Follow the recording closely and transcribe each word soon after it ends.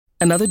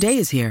Another day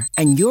is here,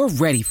 and you're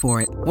ready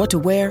for it. What to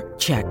wear?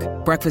 Check.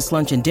 Breakfast,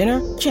 lunch, and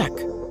dinner? Check.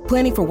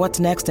 Planning for what's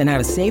next and how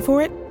to save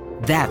for it?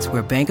 That's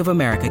where Bank of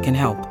America can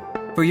help.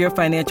 For your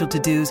financial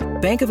to-dos,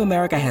 Bank of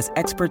America has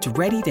experts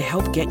ready to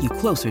help get you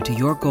closer to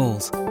your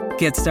goals.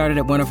 Get started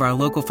at one of our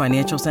local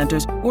financial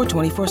centers or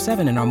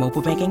 24/7 in our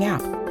mobile banking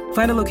app.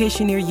 Find a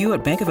location near you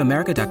at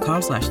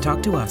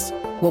bankofamerica.com/talktous.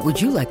 What would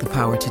you like the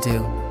power to do?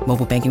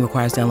 Mobile banking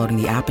requires downloading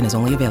the app and is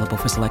only available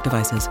for select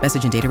devices.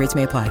 Message and data rates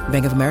may apply.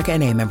 Bank of America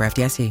N.A., member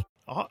FDIC.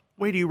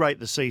 Where do you rate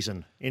the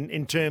season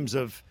in terms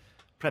of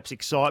perhaps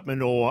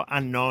excitement or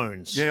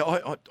unknowns? Yeah,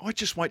 I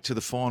just wait to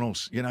the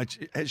finals. You know,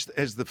 as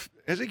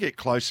they get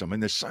closer. I mean,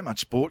 there's so much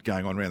sport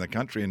going on around the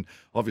country, and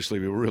obviously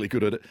we were really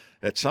good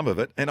at some of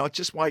it. And I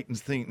just wait and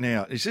think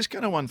now: is this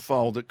going to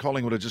unfold that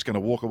Collingwood are just going to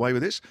walk away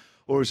with this,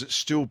 or is it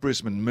still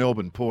Brisbane,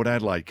 Melbourne, Port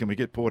Adelaide? Can we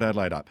get Port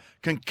Adelaide up?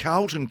 Can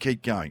Carlton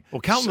keep going? Well,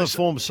 Carlton are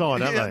form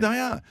side, aren't they? They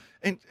are,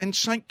 and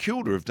St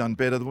Kilda have done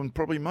better than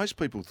probably most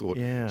people thought.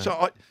 Yeah.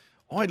 So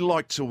I'd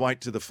like to wait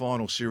till the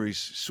final series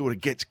sort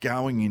of gets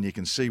going and you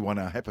can see what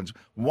happens.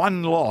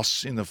 One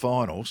loss in the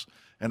finals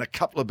and a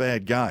couple of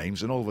bad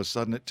games and all of a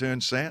sudden it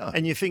turns sour.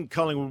 And you think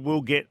Collingwood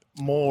will get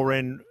Moore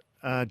and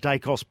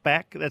Dacos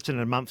back? That's in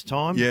a month's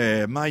time?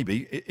 Yeah,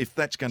 maybe, if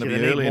that's going to be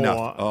early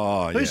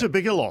enough. Who's a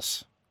bigger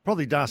loss?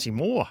 Probably Darcy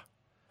Moore.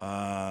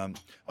 I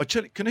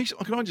tell you, can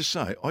I just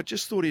say, I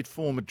just thought his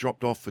form had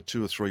dropped off for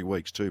 2 or 3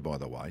 weeks too, by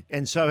the way.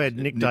 And so had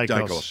Nick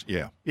Dacos.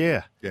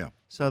 Yeah.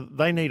 So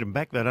they need him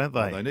back, though, don't they?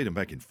 Oh, they need him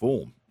back in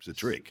form. It's a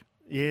trick.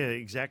 Yeah,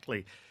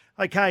 exactly.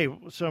 Okay,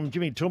 so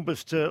Jimmy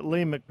Toumpas to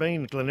Liam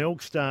McBean,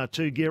 Glenelg Star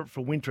 2 gear up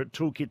for winter at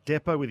Toolkit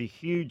Depot with a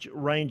huge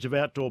range of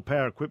outdoor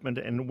power equipment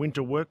and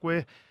winter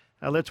workwear.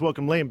 Let's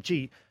welcome Liam.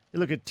 Gee, you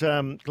look at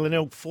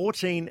Glenelg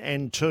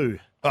 14-2,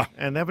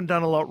 and they haven't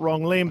done a lot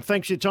wrong. Liam,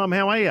 thanks for your time.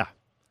 How are you?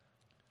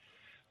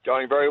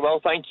 Going very well,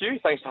 thank you.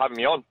 Thanks for having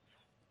me on.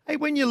 Hey,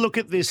 when you look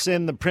at this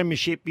and the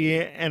premiership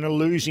year and a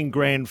losing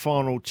grand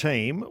final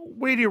team,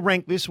 where do you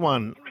rank this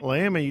one,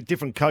 Liam? I mean,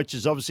 different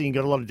coaches, obviously you've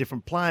got a lot of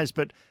different players,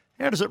 but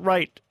how does it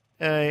rate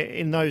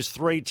in those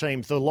three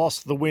teams, the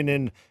loss, the win,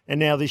 and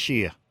now this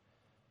year?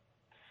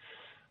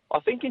 I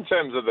think in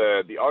terms of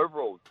the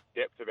overall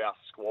depth of our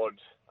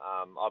squad,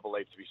 I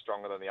believe to be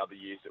stronger than the other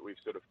years that we've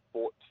sort of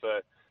fought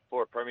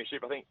for a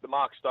premiership. I think the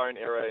Mark Stone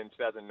era in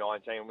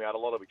 2019, we had a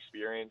lot of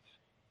experience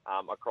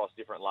across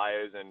different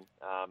layers, and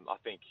I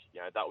think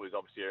that was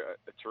obviously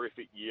a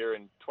terrific year.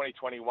 In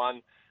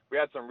 2021, we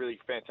had some really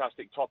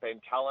fantastic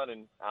top-end talent,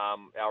 and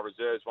our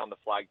reserves won the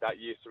flag that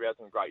year, so we had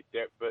some great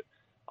depth. But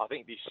I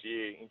think this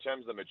year, in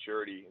terms of the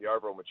maturity, the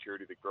overall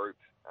maturity of the group,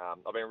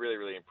 I've been really,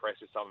 really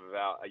impressed with some of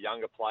our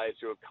younger players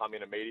who have come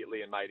in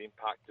immediately and made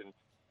impact, and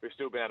we've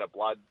still been able to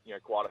blood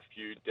quite a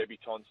few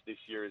debutants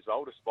this year as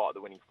well, despite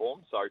the winning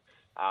form. So,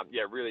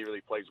 really,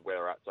 really pleased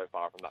where we're at so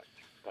far from that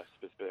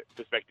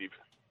perspective.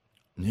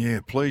 Yeah,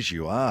 please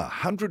you are.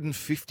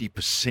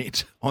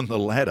 150% on the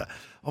ladder.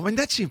 I mean,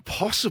 that's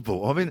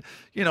impossible. I mean,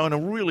 in a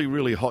really,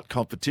 really hot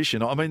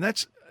competition. I mean,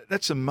 that's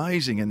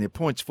amazing, and their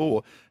points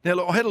for. Now,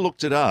 look, I had a look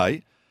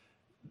today.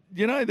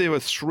 There were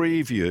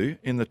 3 of you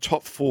in the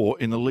top 4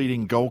 in the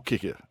leading goal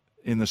kicker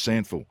in the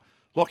Sandful.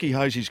 Lockie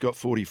Hosey's got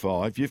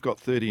 45, you've got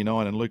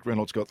 39, and Luke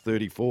Reynolds got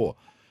 34.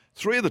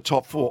 3 of the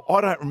top 4. I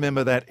don't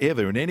remember that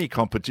ever in any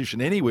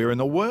competition anywhere in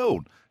the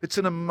world. It's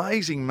an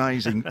amazing,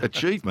 amazing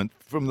achievement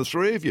from the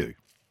 3 of you.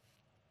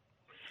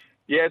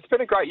 Yeah, it's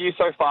been a great year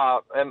so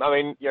far. I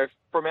mean,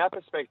 from our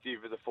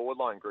perspective as a forward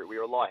line group, we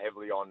rely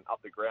heavily on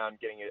up the ground,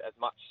 getting as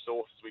much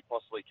source as we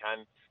possibly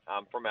can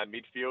from our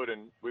midfield.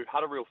 And we've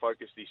had a real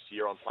focus this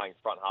year on playing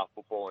front half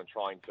football and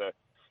trying to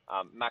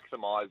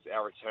maximise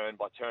our return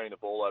by turning the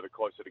ball over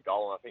closer to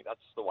goal. And I think that's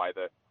the way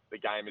the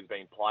game has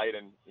been played.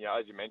 And,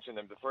 as you mentioned,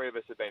 the 3 of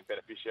us have been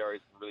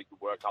beneficiaries of really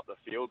good work up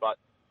the field. But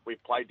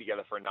we've played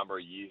together for a number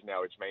of years now,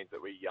 which means that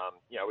we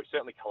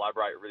certainly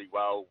collaborate really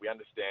well. We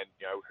understand,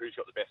 who's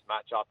got the best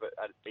matchup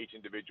at each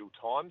individual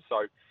time.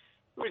 So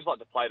we just like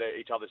to play to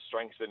each other's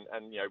strengths. And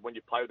when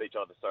you play with each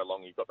other so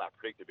long, you've got that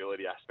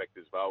predictability aspect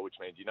as well, which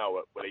means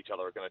what each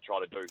other are going to try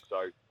to do.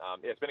 So,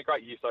 it's been a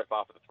great year so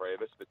far for the 3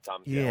 of us. But,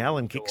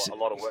 Alan kicks a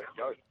lot of work to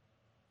go.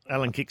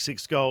 Alan kicked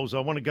 6 goals.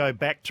 I want to go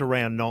back to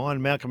round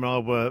 9. Malcolm and I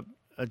were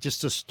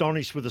just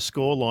astonished with the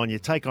scoreline. You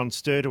take on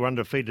Sturt, who were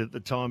undefeated at the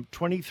time,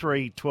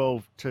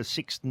 23-12 to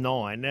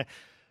 6-9.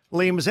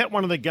 Liam, is that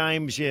one of the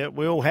games,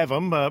 we all have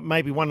them,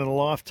 maybe one in a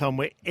lifetime,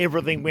 where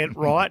everything went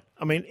right?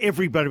 I mean,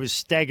 everybody was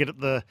staggered at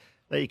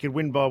that you could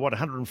win by,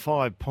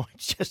 105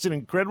 points. Just an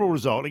incredible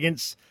result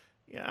against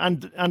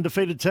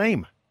undefeated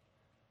team.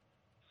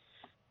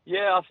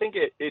 Yeah, I think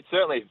it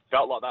certainly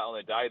felt like that on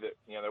the day that,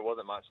 there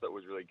wasn't much that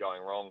was really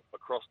going wrong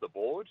across the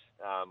board.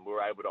 We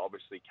were able to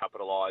obviously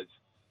capitalise.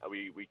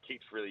 We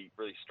kicked really,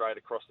 really straight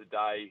across the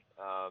day.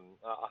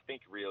 I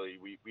think really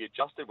we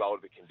adjusted well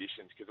to the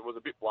conditions because it was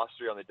a bit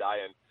blustery on the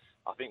day. And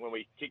I think when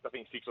we kicked, 6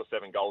 or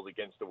 7 goals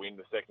against the wind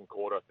the second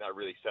quarter, that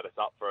really set us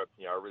up for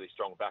a really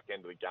strong back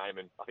end of the game.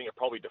 And I think it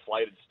probably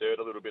deflated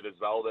Sturt a little bit as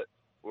well that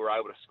we were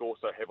able to score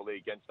so heavily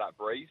against that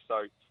breeze.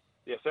 So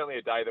yeah, certainly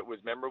a day that was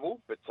memorable.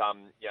 But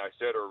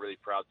Serta are a really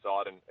proud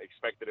side, and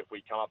expect that if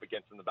we come up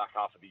against them in the back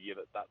half of the year,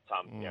 that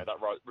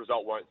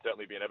result won't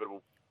certainly be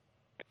inevitable.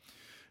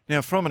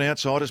 Now, from an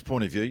outsider's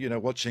point of view,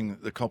 watching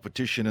the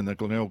competition and the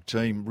Glenelg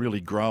team really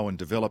grow and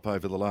develop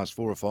over the last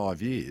 4 or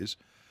 5 years,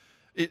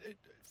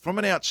 from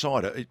an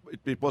outsider,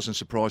 it wasn't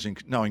surprising,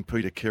 knowing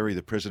Peter Kerry,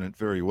 the president,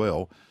 very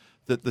well,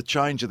 that the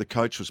change of the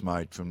coach was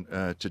made from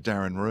to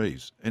Darren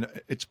Reeves. And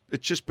it's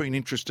just been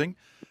interesting.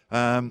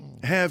 How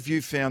have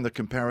you found the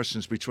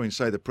comparisons between,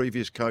 say, the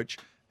previous coach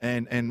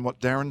and what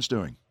Darren's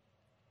doing?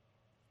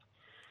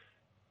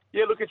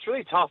 Yeah, look, it's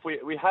really tough.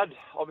 We had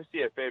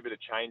obviously a fair bit of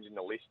change in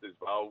the list as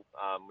well,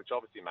 which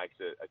obviously makes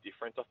a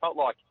difference. I felt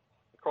like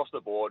across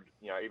the board,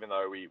 even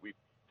though we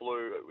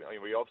flew,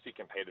 we obviously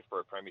competed for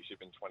a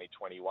premiership in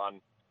 2021.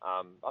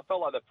 I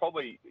felt like they're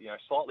probably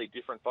slightly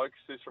different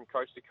focuses from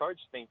coach to coach.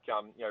 I think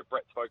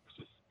Brett's focus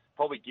is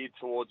probably geared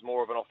towards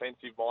more of an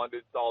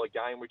offensive-minded style of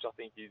game, which I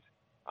think is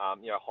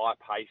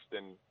high-paced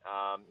and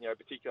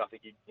particularly I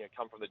think he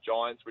come from the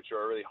Giants, which are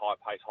a really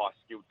high-paced,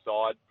 high-skilled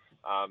side.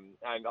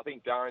 And I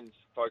think Darren's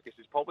focus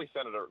is probably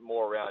centred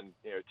more around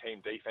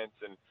team defence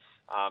and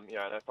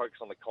a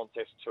focus on the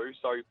contest too.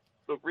 So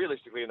look,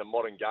 realistically in the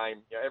modern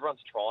game,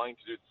 everyone's trying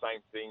to do the same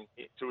thing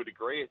to a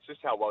degree. It's just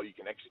how well you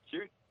can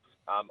execute.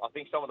 I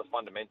think some of the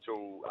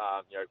fundamental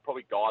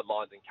probably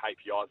guidelines and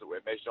KPIs that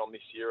we're measured on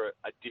this year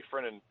are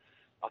different, and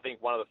I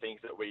think one of the things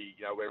that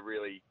we're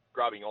really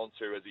grabbing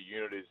onto as a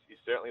unit is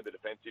certainly the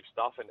defensive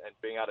stuff and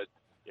being able to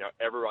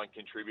everyone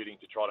contributing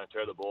to try to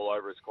turn the ball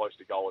over as close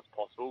to goal as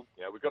possible.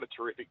 We've got a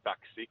terrific back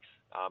six,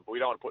 but we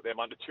don't want to put them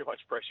under too much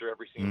pressure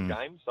every single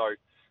game. So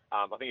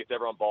I think it's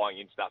everyone buying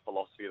into that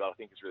philosophy that I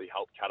think has really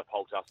helped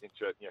catapult us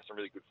into some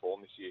really good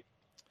form this year.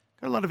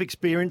 Got a lot of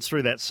experience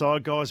through that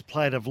side. Guys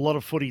played a lot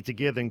of footy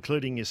together,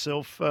 including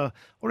yourself. What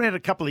about a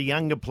couple of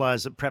younger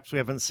players that perhaps we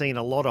haven't seen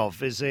a lot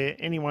of? Is there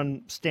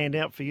anyone stand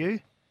out for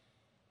you?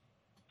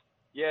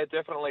 Yeah,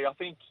 definitely. I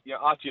think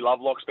Archie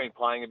Lovelock's been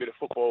playing a bit of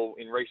football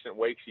in recent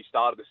weeks. He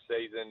started the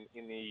season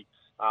in the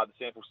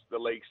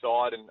league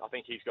side, and I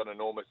think he's got an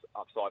enormous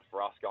upside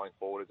for us going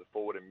forward as a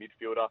forward and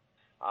midfielder.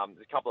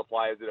 There's a couple of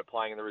players that are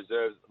playing in the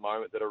reserves at the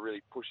moment that are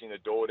really pushing the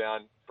door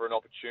down for an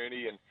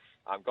opportunity, and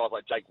guys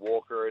like Jake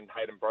Walker and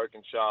Hayden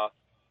Brokenshaw,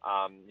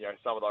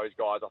 some of those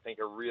guys I think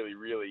are really,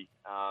 really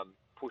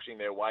pushing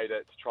their way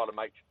to try to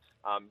make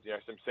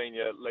some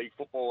senior league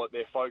football at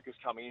their focus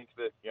coming into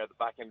the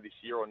back end of this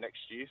year or next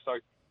year. So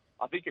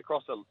I think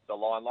across the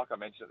line, like I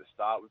mentioned at the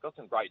start, we've got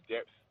some great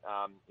depth.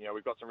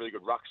 We've got some really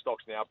good ruck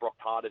stocks now. Brock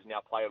Carter's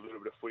now played a little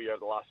bit of footy over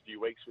the last few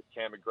weeks with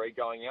Cam McGree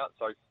going out.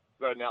 So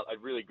we've got now a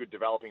really good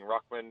developing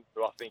ruckman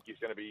who I think is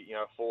going to be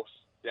a force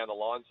down the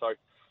line. So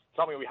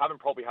something we haven't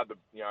probably had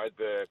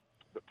the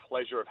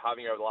pleasure of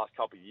having over the last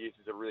couple of years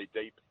is a really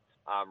deep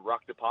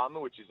ruck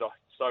department, which is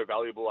so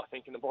valuable, I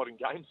think, in the modern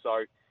game.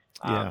 So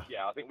I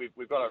think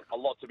we've got a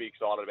lot to be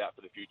excited about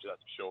for the future,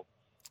 that's for sure.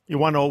 You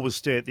won all with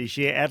Sturt this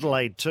year.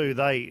 Adelaide too.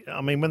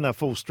 When they're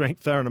full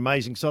strength, they're an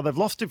amazing side. They've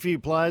lost a few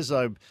players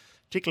though,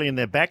 particularly in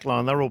their back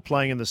line. They're all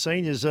playing in the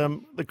seniors.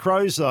 The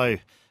Crows though,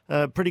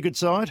 pretty good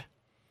side.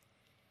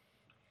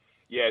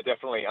 Yeah,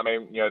 definitely.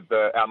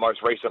 Our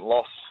most recent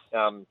loss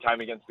came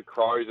against the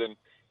Crows, and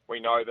we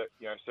know that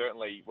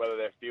certainly whether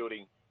they're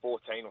fielding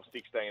 14 or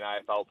 16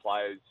 AFL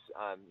players,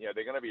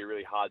 they're going to be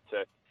really hard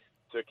to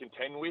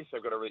contend with.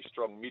 They've got a really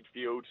strong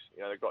midfield.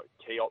 They've got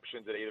key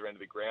options at either end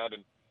of the ground,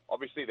 and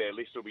obviously their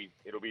list will be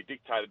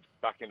dictated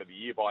back into the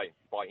year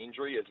by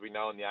injury, as we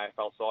know on the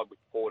AFL side with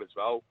Port as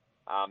well.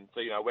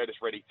 We're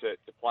just ready to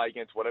play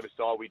against whatever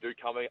side we do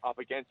come up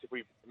against if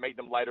we meet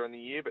them later in the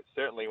year. But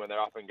certainly when they're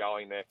up and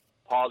going, they're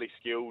highly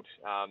skilled.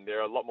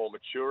 They're a lot more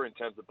mature in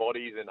terms of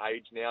bodies and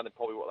age now than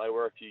probably what they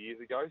were a few years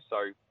ago.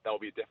 So that'll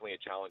be definitely a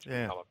challenge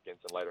when we come up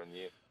against them later in the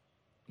year.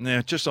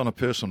 Now, just on a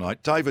personal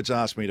note, David's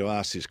asked me to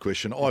ask this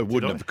question. I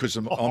wouldn't have, because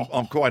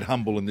I'm quite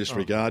humble in this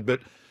regard, but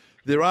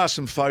there are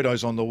some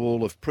photos on the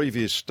wall of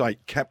previous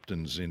state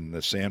captains in the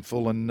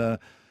SANFL, and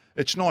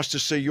it's nice to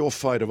see your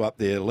photo up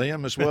there,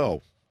 Liam, as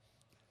well.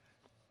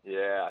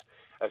 Yeah,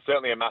 it's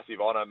certainly a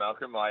massive honour,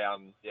 Malcolm. I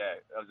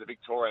was a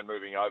Victorian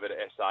moving over to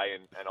SA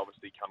and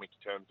obviously coming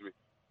to terms with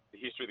the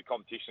history of the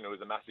competition. It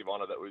was a massive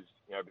honour that was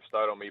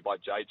bestowed on me by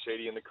Jade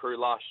Cheaty and the crew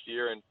last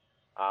year, and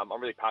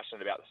I'm really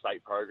passionate about the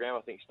state program.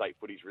 I think state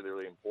footy is really,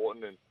 really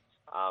important, and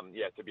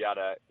to be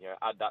able to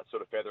add that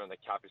sort of feather in the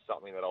cap is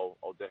something that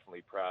I'll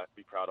definitely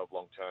be proud of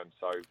long term.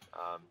 So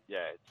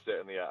it's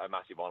certainly a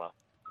massive honour.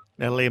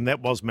 Now, Liam, that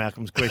was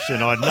Malcolm's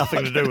question. I had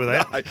nothing to do with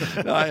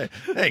that. No,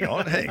 hang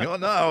on.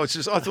 No, it's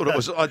just I thought it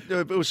was.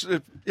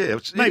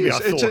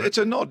 It's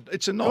a nod.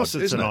 It's a nod. Of course,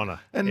 it's an honour.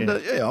 And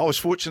I was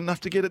fortunate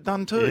enough to get it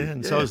done too. Yeah,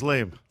 and so is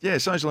Liam. Yeah,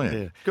 so's Liam.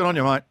 Yeah. Good on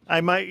you, mate. Hey,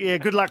 mate. Yeah,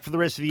 good luck for the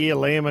rest of the year,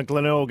 Liam. And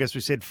Glenelg, as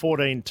we said,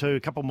 14-2, a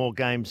couple more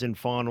games in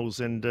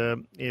finals, and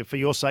for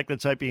your sake,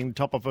 let's hope you're on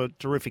top of a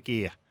terrific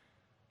year.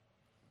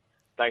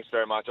 Thanks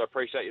very much. I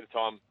appreciate your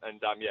time,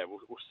 and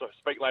we'll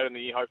speak later in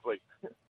the year, hopefully.